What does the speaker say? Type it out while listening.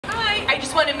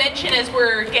just want to mention as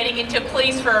we're getting into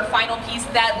place for our final piece,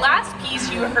 that last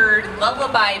piece you heard,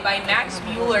 Lullaby by Max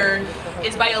Mueller,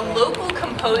 is by a local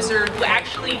composer who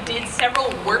actually did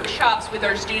several workshops with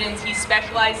our students. He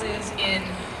specializes in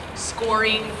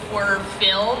scoring for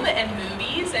film and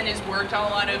movies and has worked on a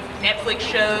lot of Netflix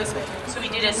shows. So we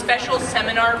did a special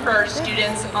seminar for our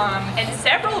students, and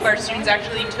several of our students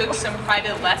actually took some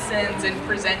private lessons and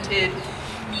presented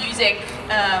music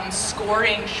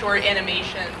scoring short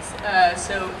animations.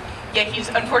 So yeah, he's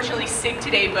unfortunately sick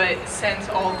today, but sends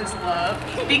all his love.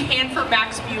 Big hand for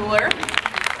Max Mueller.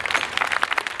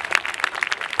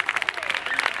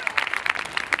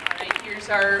 All right, here's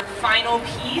our final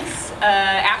piece,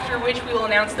 after which we will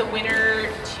announce the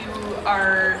winner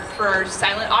for our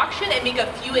silent auction and make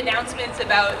a few announcements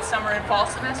about summer and fall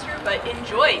semester, but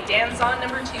enjoy Danzon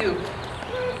number 2.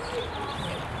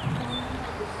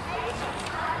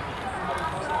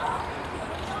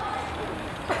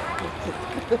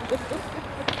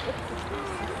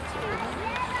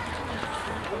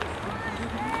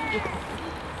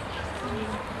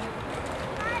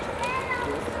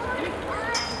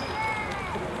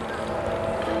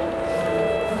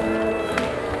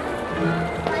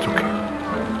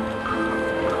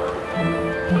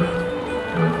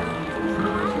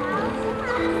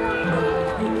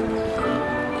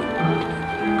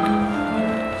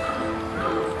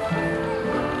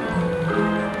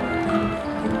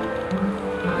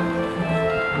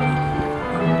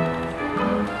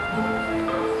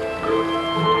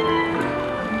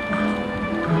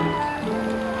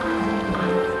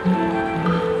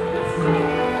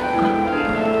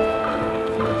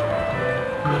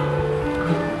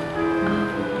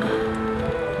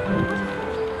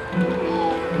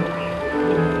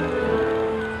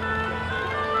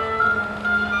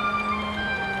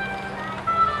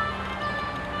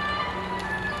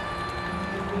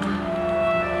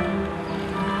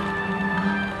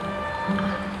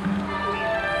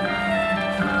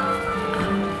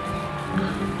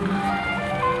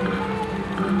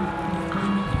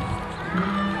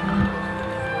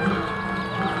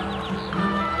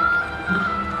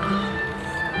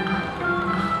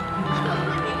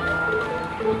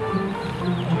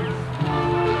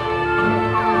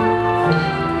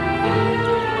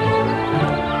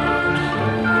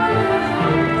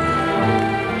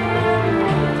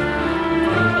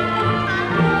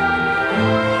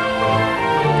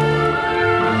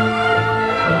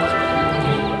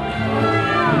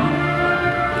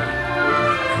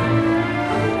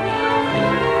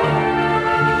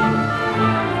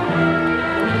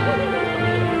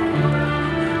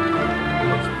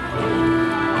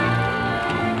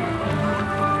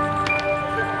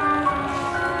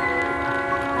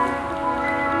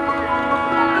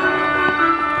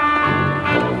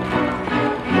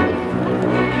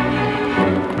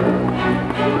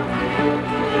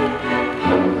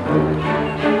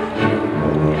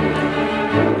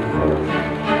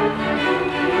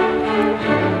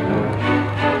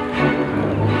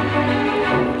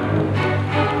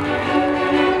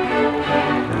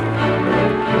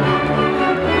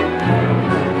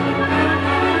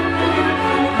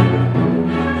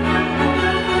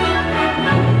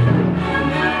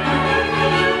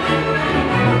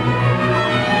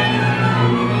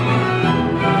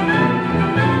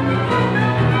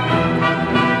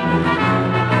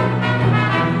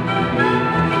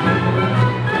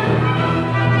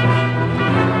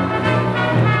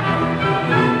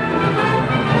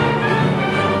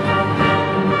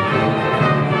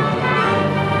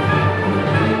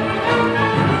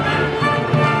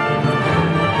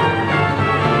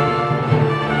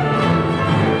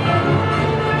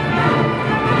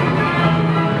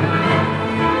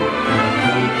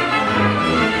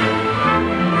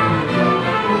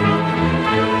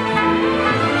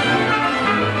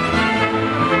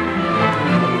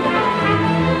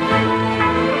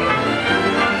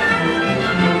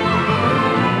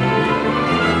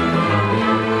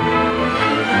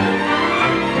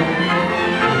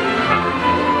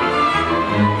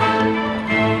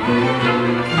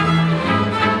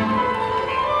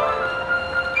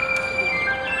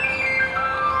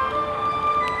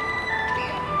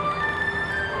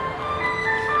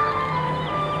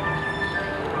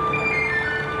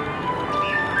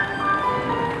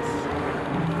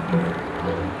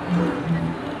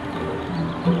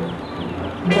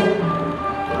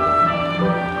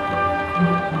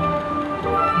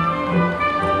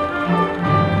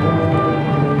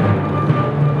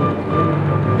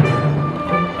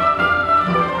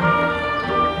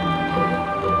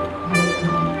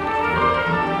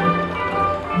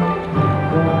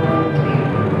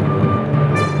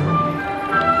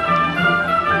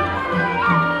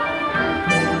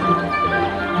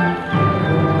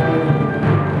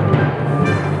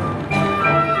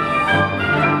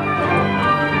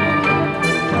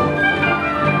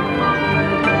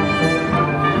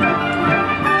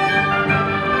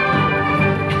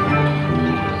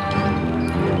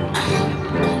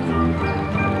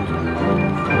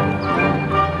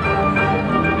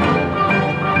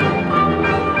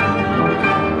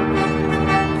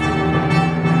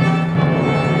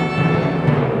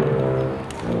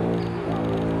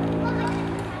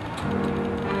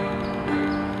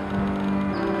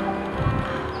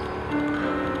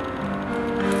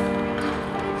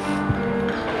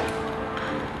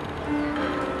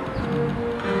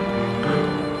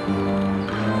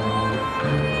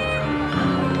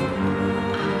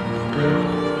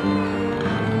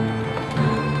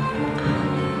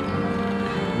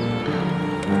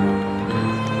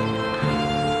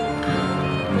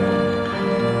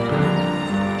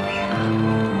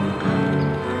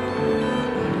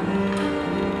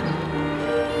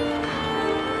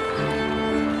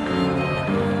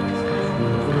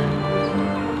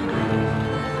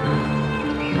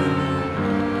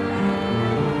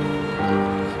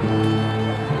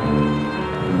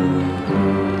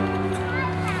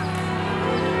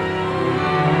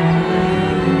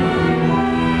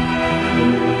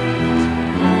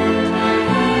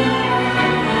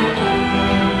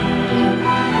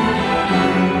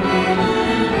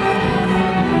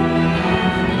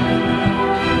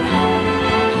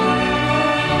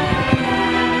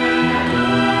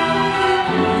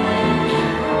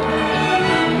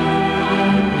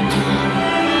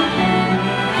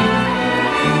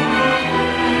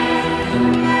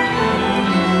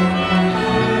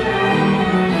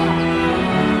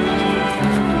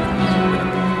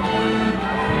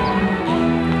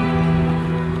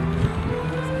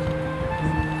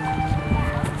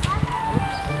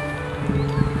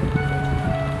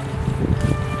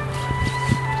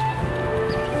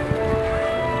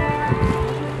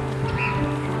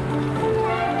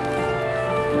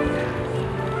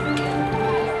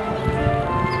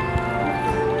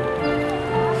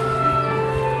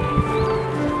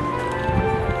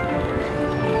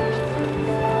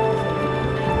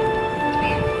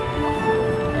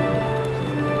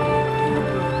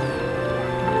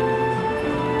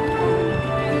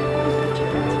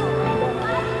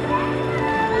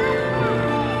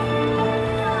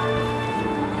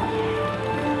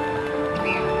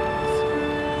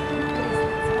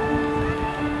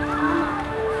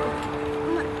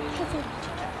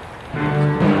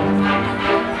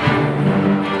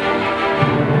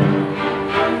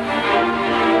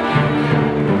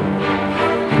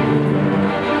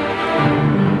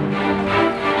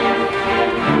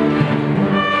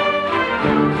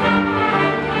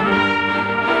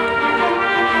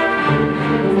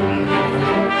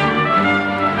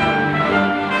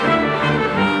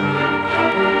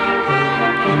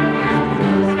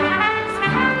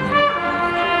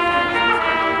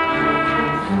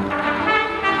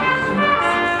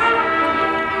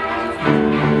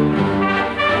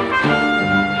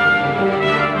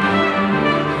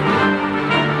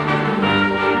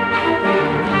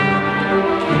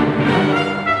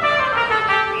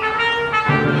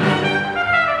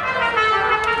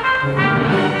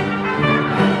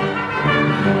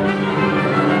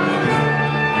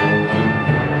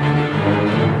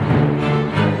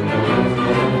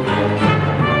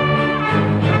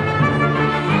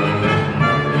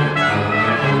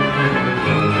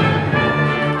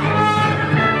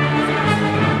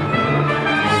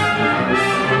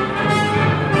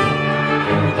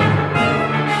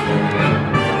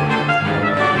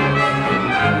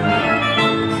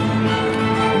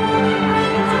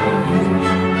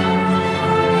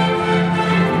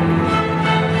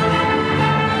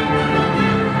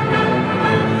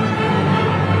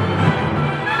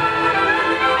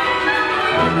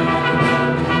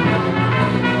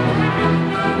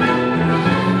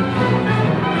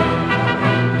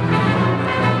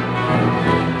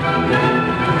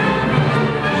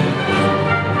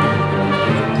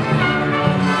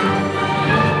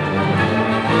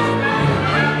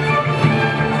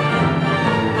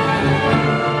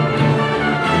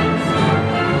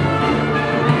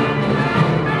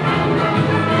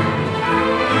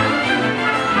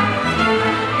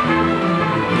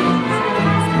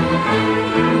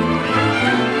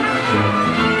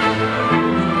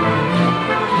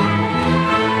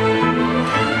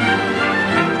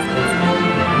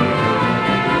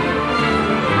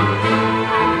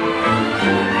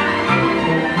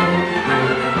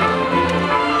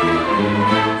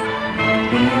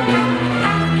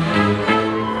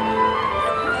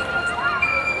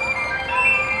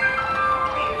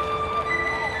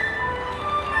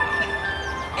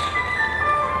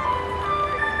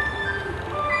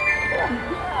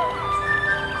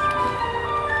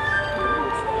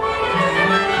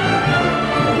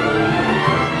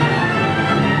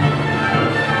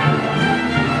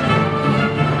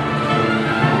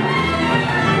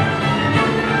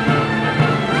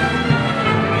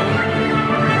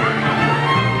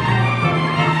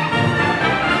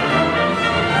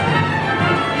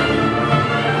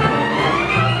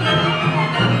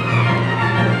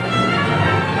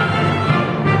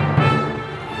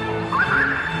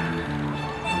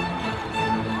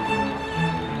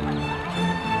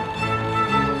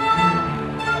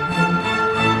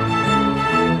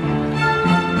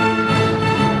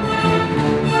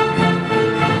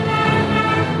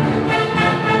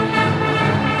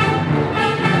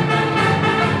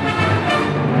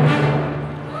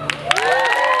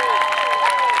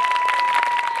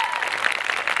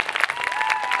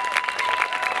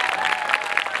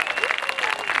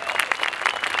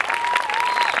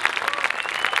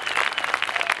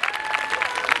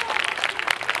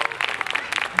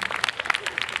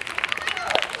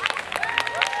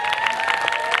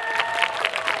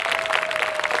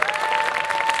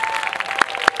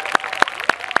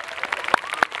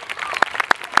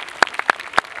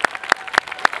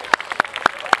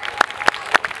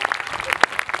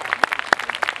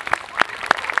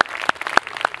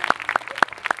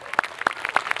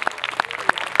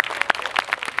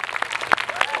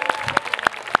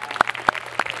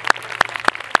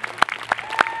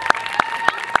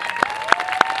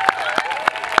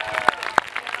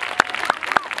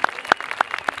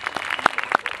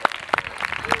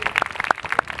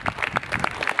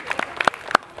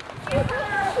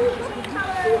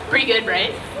 pretty good,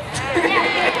 right?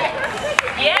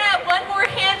 Yeah, one more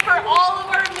hand for all of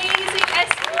our amazing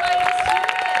SUI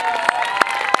students.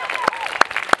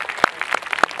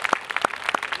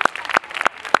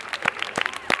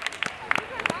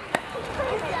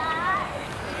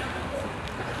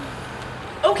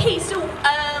 Okay, so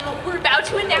we're about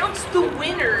to announce the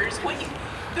winners.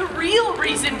 The real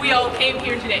reason we all came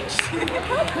here today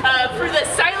for the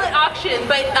silent auction,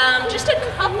 but just a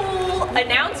couple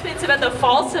announcements about the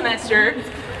fall semester.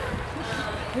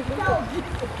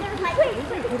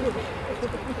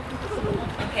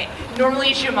 Okay,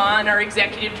 normally Jaman, our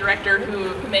executive director,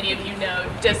 who many of you know,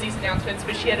 does these announcements,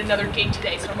 but she had another gig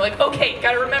today, so I'm like, okay,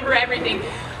 gotta remember everything.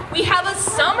 We have a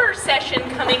summer session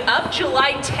coming up,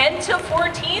 July 10th to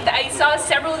 14th. I saw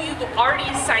several of you have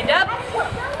already signed up.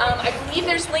 I believe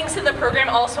there's links in the program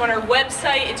also on our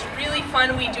website. It's really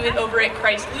fun. We do it over at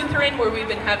Christ Lutheran, where we've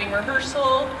been having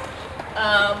rehearsal.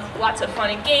 Lots of fun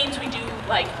and games. We do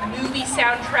like movie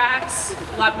soundtracks,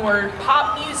 a lot more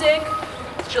pop music.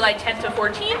 It's July 10th to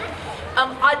 14th.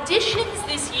 Auditions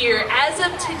this year, as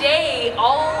of today,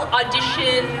 all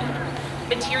audition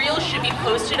materials should be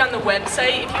posted on the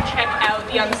website if you check out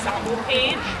the ensemble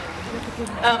page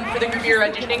for the group you're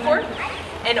auditioning for.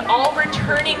 And all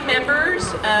returning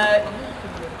members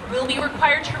will be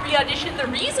required to re-audition. The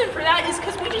reason for that is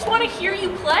because we just want to hear you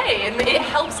play, and it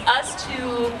helps us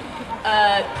to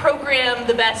program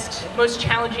the best, most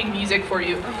challenging music for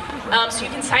you. So you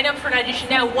can sign up for an audition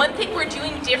now. One thing we're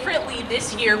doing differently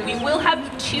this year, we will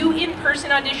have 2 in-person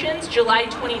auditions, July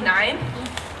 29th,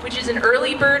 which is an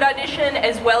early bird audition,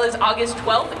 as well as August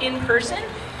 12th in person.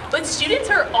 But students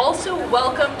are also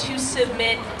welcome to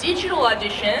submit digital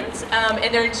auditions,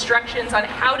 and there are instructions on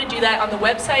how to do that on the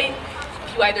website.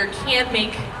 If you either can't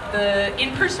make the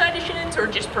in-person auditions or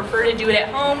just prefer to do it at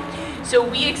home. So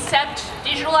we accept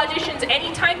digital auditions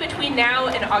anytime between now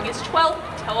and August 12th.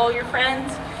 Tell all your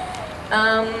friends.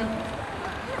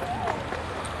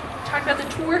 Talk about the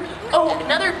tour. Oh,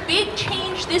 another big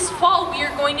change this fall. We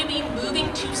are going to be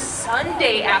moving to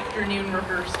Sunday afternoon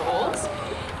rehearsals.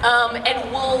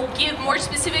 And we'll give more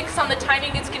specifics on the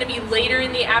timing. It's going to be later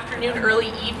in the afternoon,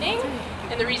 early evening.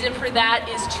 And the reason for that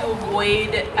is to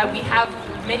avoid, we have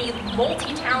many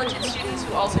multi-talented students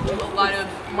who also do a lot of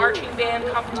marching band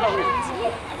competitions.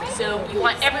 So we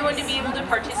want everyone to be able to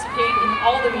participate in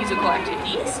all the musical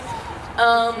activities.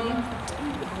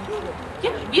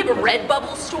 Yeah, we have a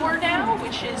Redbubble store now,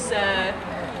 which is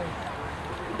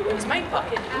my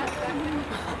bucket hat?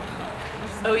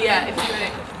 Oh yeah, if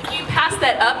you pass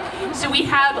that up. So we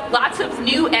have lots of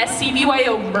new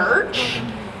SCVYO merch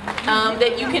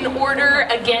that you can order.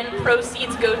 Again,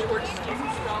 proceeds go towards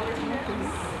student scholarships,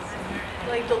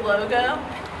 like the logo.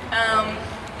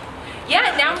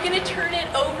 Yeah, now I'm gonna turn it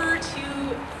over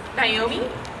to Naomi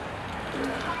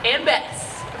and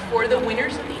Bess for the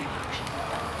winners of the auction.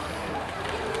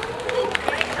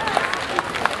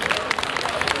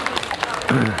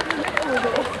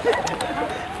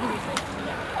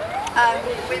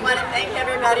 We want to thank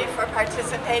everybody for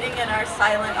participating in our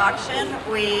silent auction.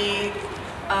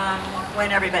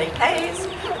 When everybody pays,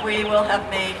 we will have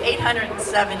made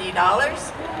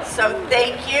 $870. So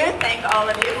thank you. Thank all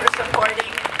of you for supporting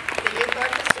the youth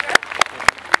orchestra.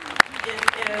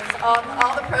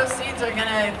 All the proceeds are going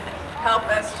to help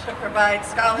us to provide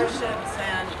scholarships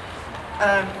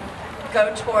and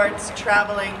go towards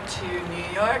traveling to New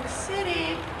York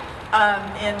City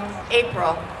in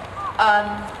April.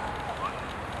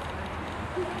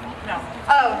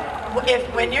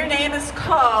 When your name is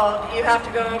called, you have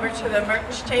to go over to the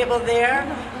merch table there,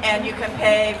 and you can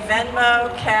pay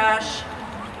Venmo, cash,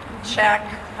 check,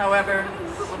 however,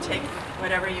 we'll take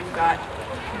whatever you've got.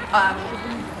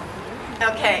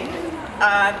 Okay,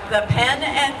 the pen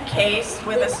and case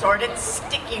with assorted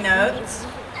sticky notes.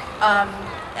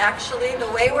 Actually,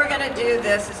 the way we're going to do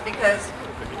this is because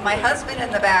my husband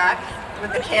in the back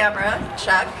with the camera,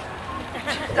 Chuck,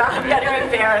 I'm going to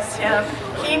embarrass him.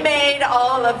 He made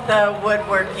all of the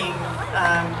woodworking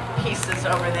pieces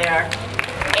over there.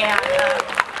 And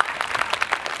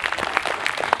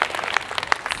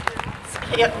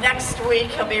next week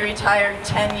he'll be retired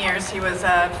 10 years. He was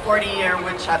a 40-year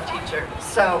woodshop teacher.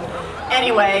 So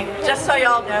anyway, just so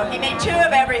y'all know, he made 2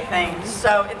 of everything.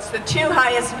 So it's the 2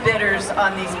 highest bidders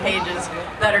on these pages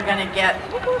that are going to get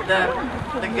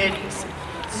the goodies.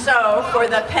 So for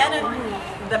the pen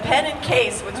and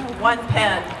case with 1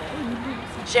 pen,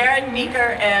 Jared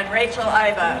Meeker and Rachel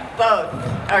Iva both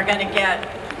are going to get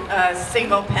a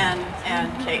single pen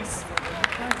and case.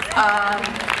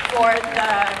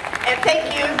 And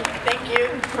thank you thank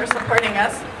you for supporting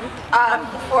us.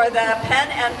 For the pen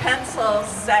and pencil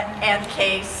set and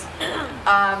case,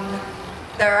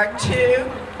 there are two.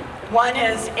 One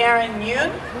is Erin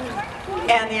Yoon,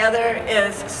 and the other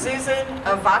is Susan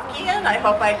Avakian. I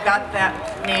hope I got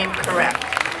that name correct.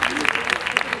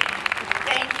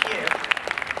 Thank you.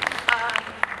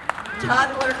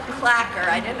 Toddler clacker.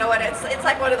 I didn't know what it's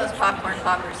like one of those popcorn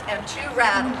poppers. And two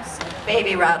rattles,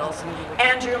 baby rattles.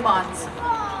 Andrew Monson.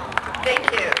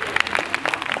 Thank you.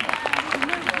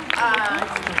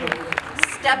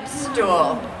 Step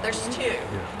stool. There's two.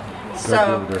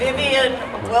 So Vivian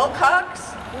Wilcox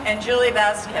and Julie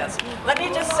Vasquez. Let me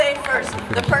just say first,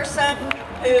 the person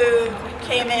who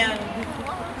came in,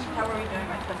 how are we doing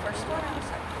with the first one or the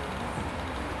second?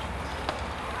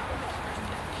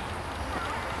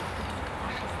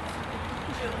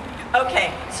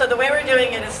 Okay, so the way we're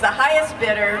doing it is the highest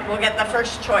bidder will get the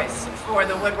first choice for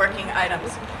the woodworking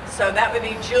items. So that would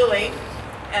be Julie,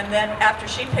 and then after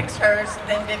she picks hers,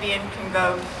 then Vivian can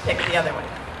go pick the other one.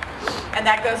 And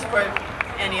that goes for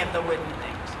any of the wooden things.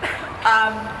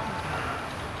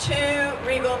 Two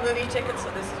Regal movie tickets, so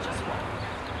this is just one.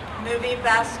 Movie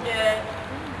basket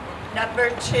number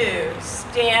 2,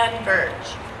 Stan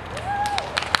Birch.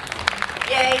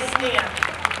 Yay, Stan.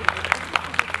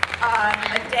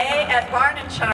 A day at Barn and Charm.